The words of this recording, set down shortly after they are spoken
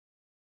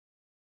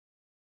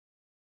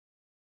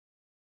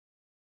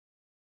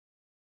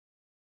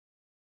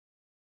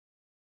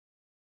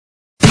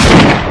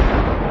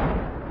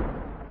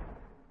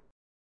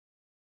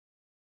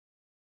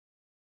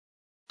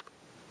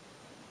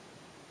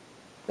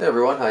Hey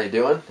everyone, how you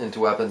doing?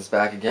 IntoWeapons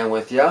back again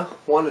with ya.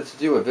 Wanted to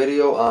do a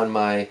video on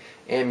my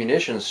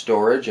ammunition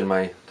storage and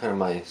my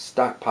my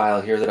stockpile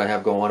here that I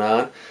have going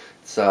on.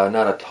 It's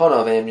not a ton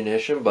of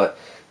ammunition, but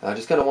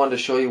just kind of wanted to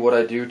show you what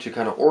I do to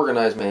kind of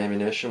organize my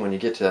ammunition when you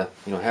get to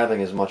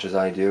having as much as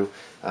I do.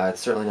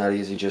 It's certainly not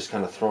easy just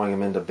kind of throwing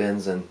them into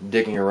bins and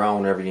digging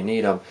around whenever you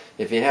need them.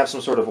 If you have some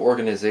sort of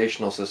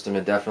organizational system,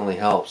 it definitely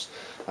helps.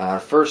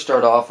 First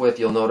start off with,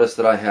 you'll notice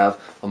that I have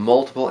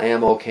multiple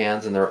ammo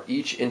cans and they're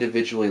each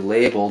individually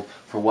labeled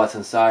for what's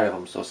inside of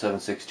them. So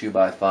 7.62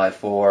 by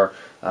 5.4,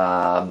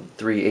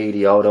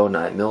 380 auto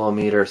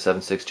 9mm,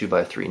 7.62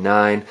 by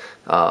 3.9.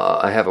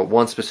 I have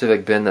one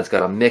specific bin that's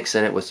got a mix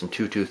in it with some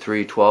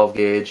 223 12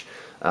 gauge,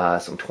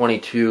 some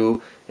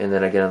 22, and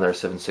then again another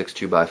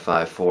 7.62 by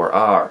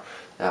 5.4R.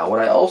 Now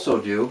what I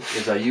also do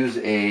is I use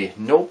a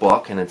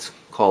notebook, and it's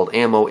called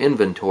Ammo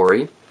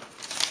Inventory.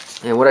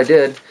 And what I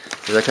did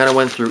is I kind of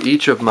went through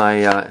each of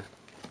my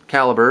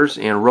calibers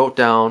and wrote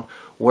down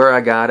where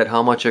I got it,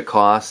 how much it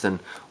costs, and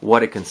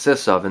what it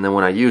consists of. And then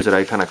when I use it,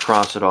 I kind of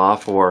cross it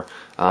off or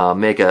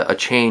make a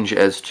change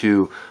as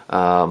to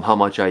how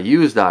much I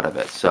used out of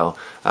it. So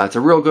it's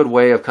a real good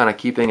way of kind of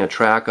keeping a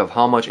track of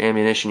how much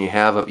ammunition you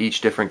have of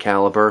each different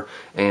caliber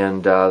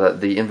and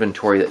the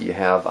inventory that you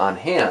have on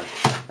hand.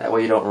 That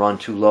way you don't run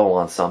too low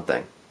on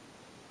something.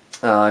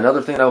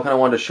 Another thing that I kind of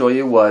wanted to show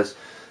you was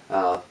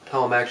how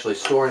I'm actually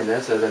storing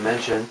this. As I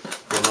mentioned,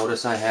 you'll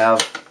notice I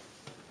have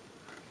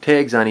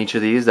tags on each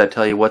of these that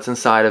tell you what's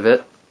inside of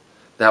it.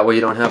 That way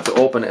you don't have to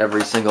open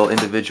every single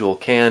individual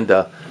can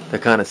to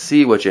kind of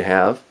see what you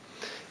have.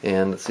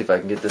 And let's see if I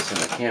can get this in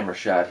the camera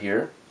shot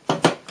here.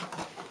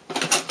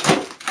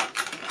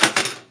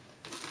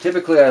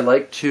 Typically I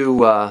like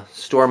to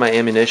store my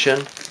ammunition,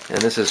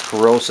 and this is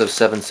corrosive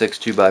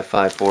 7.62 by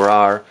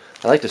 5.4R.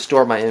 I like to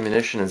store my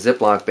ammunition in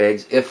Ziploc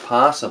bags if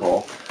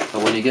possible,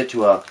 but when you get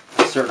to a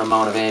certain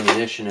amount of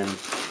ammunition and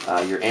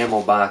your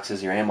ammo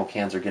boxes, your ammo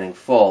cans are getting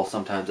full,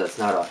 sometimes that's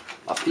not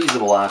a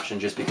feasible option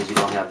just because you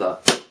don't have the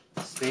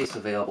space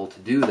available to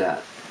do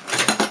that.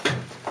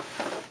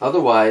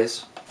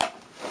 Otherwise,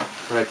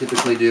 what I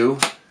typically do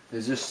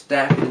is just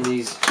stack in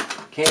these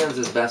cans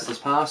as best as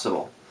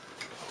possible.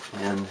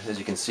 And as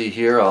you can see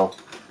here, I'll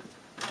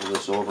pull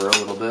this over a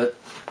little bit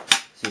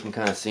so you can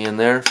kind of see in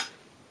there.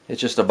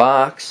 It's just a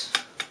box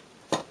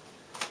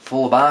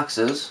full of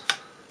boxes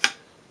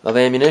of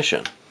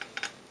ammunition.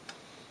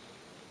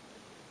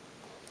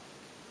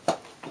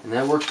 And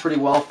that works pretty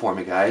well for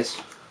me, guys.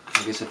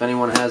 I guess if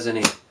anyone has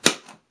any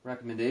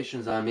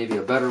recommendations on maybe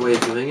a better way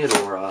of doing it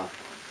or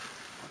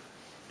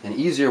an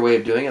easier way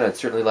of doing it, I'd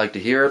certainly like to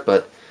hear it.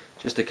 But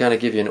just to kind of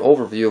give you an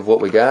overview of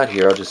what we got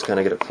here, I'll just kind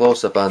of get a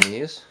close-up on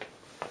these.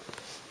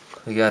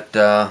 We got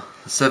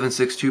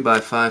 7.62 by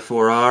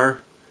 5.4R.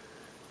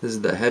 This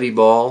is the heavy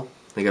ball.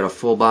 I got a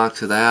full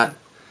box of that.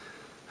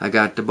 I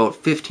got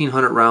about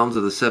 1,500 rounds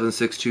of the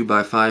 7.62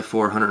 by 5.4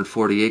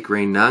 148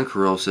 grain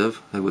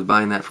non-corrosive. I was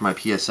buying that for my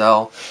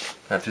PSL.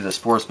 Got through the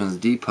Sportsman's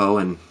Depot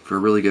and for a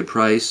really good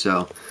price,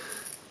 so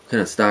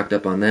kind of stocked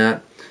up on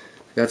that.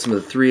 I got some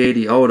of the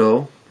 380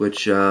 auto,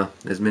 which,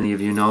 as many of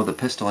you know, the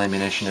pistol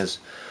ammunition is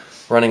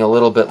running a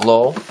little bit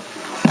low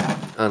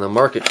on the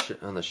market,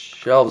 on the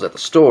shelves at the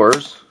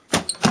stores.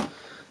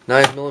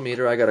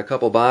 9mm, I got a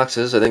couple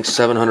boxes, I think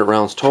 700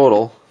 rounds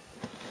total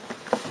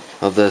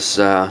of this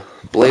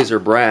Blazer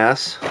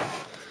brass,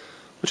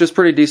 which is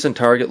pretty decent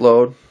target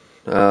load.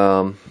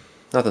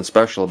 Nothing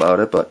special about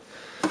it, but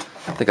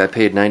I think I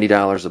paid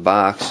 $90 a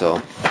box,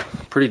 so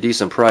pretty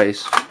decent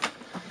price.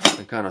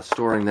 I'm kind of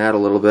storing that a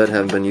little bit.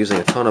 Haven't been using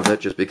a ton of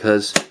it just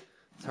because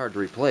it's hard to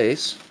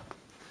replace.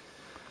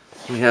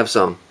 We have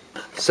some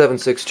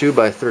 7.62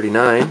 by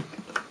 39.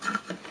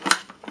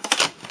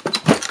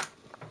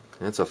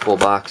 That's a full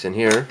box in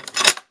here.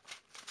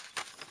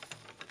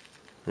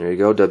 There you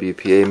go,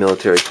 WPA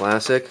Military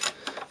Classic.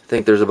 I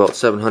think there's about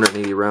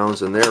 780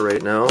 rounds in there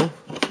right now.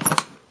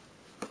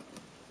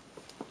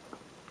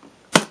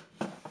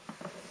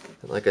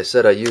 And like I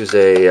said, I use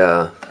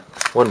a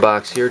one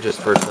box here just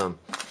for some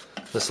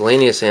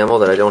miscellaneous ammo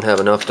that I don't have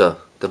enough to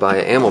buy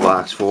an ammo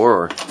box for.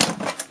 Or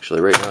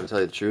actually, right now, to tell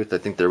you the truth, I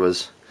think there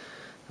was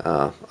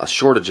a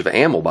shortage of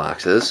ammo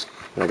boxes.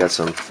 I got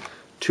some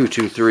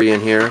 223 in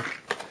here.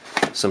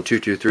 Some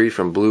 223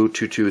 from Blue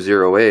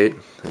 2208.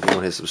 If you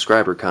want his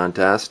subscriber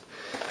contest.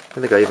 I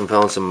think I even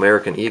found some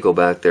American Eagle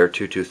back there,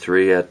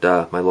 223 at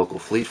my local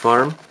Fleet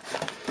Farm.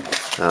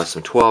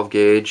 Some 12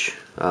 gauge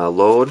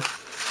load.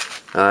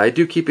 I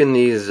do keep in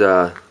these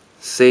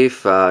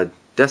safe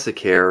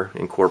Desicare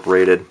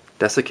incorporated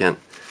desiccant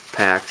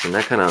packs, and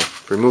that kind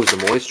of removes the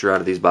moisture out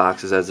of these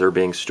boxes as they're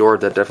being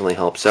stored. That definitely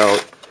helps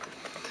out.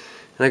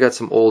 And I got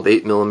some old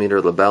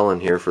 8mm Lebel in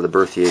here for the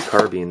Berthier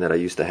carbine that I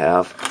used to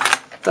have.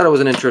 Thought it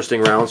was an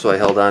interesting round, so I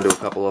held on to a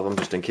couple of them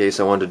just in case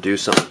I wanted to do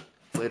something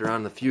later on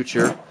in the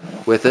future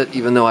with it,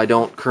 even though I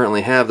don't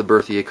currently have the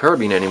Berthier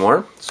carbine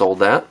anymore. Sold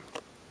that.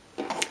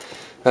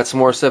 Got some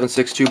more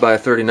 7.62 by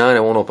 39.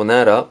 I won't open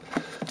that up.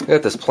 I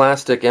got this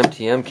plastic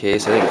MTM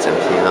case. I think it's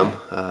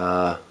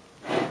MTM.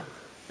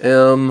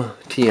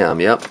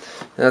 MTM, yep.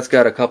 That's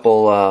got a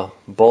couple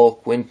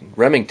bulk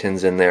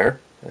Remingtons in there.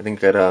 I think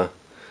that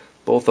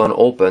both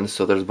unopened,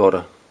 so there's about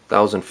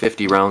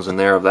 1,050 rounds in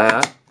there of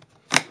that.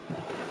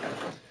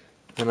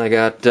 And I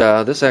got,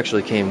 this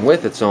actually came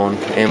with its own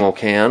ammo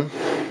can.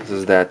 This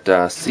is that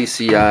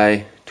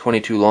CCI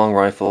 22 long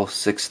rifle,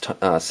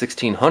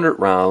 1,600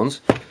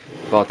 rounds.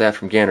 Bought that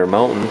from Gander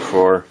Mountain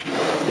for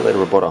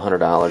later about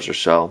 $100 or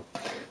so.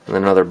 And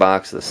then another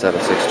box of the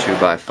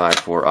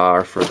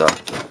 7.62x54R for the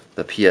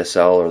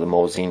PSL or the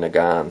mosin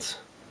nagants.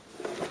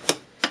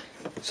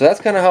 So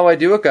that's kind of how I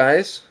do it,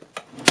 guys.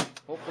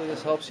 Hopefully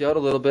this helps you out a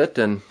little bit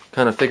and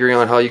kind of figuring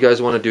out how you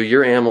guys want to do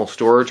your ammo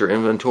storage or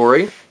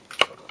inventory.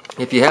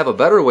 If you have a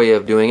better way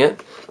of doing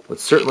it, would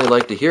certainly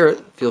like to hear it.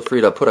 Feel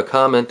free to put a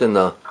comment in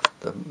the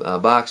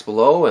box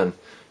below and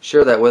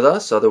share that with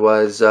us.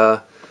 Otherwise,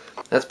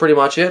 that's pretty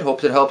much it.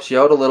 Hope it helps you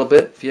out a little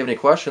bit. If you have any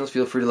questions,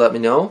 feel free to let me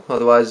know.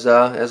 Otherwise,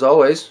 as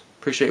always,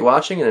 appreciate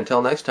watching, and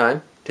until next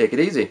time, take it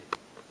easy.